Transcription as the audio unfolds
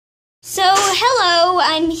So, hello,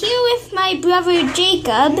 I'm here with my brother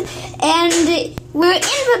Jacob, and we're in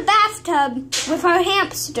the bathtub with our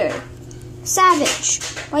hamster, Savage.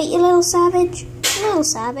 Right, you little savage? Little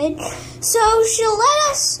savage. So, she'll let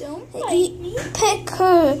us pick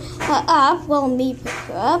her up. Well, me pick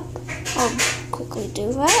her up. I'll quickly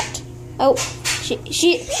do that. Oh, she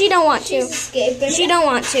don't want to. She don't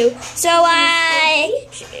want to. So,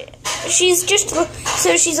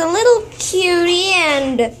 she's a little cutie.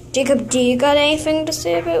 And Jacob, do you got anything to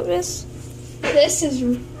say about this? This is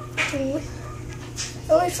really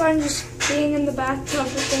fun, just being in the bathtub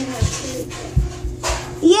with them.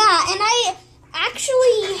 Yeah, and I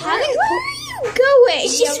actually haven't. Where are you going?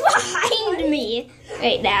 She's behind me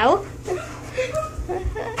right now.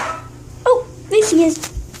 Oh, there she is.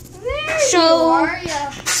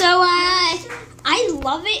 I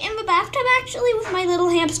love it in the bathtub actually with my little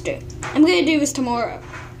hamster. I'm gonna do this tomorrow,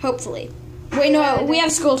 hopefully. Wait, no, we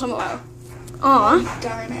have school tomorrow. Aw.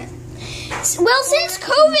 Darn it. Well, since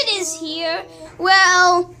COVID is here,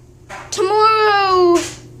 well, tomorrow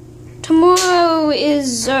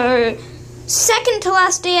is our second to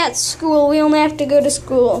last day at school. We only have to go to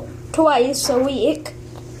school twice a week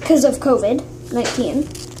because of COVID-19.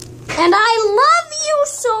 And I love you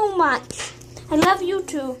so much. I love you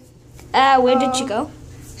too. Where did she go?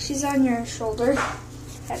 She's on your shoulder.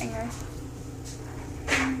 Petting her.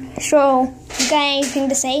 So, you got anything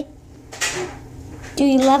to say? Do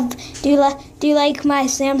you like my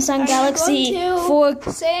Samsung Galaxy 4?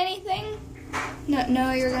 Say anything?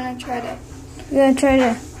 No, you're gonna try to. You're gonna try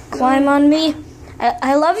to climb on me?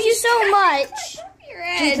 I love you so much. Your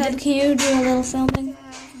head. Jacob, can you do a little filming?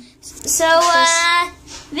 So,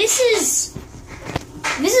 this is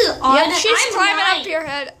odd. Yep, she's climbing up your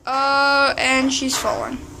head. And she's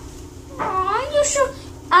falling. Aw, you so.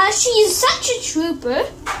 She's such a trooper,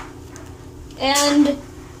 and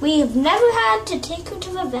we have never had to take her to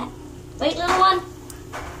the vet. Right, little one?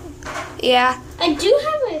 Yeah. I do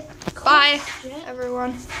have a Bye, question.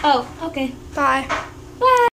 everyone. Oh, okay. Bye. Bye.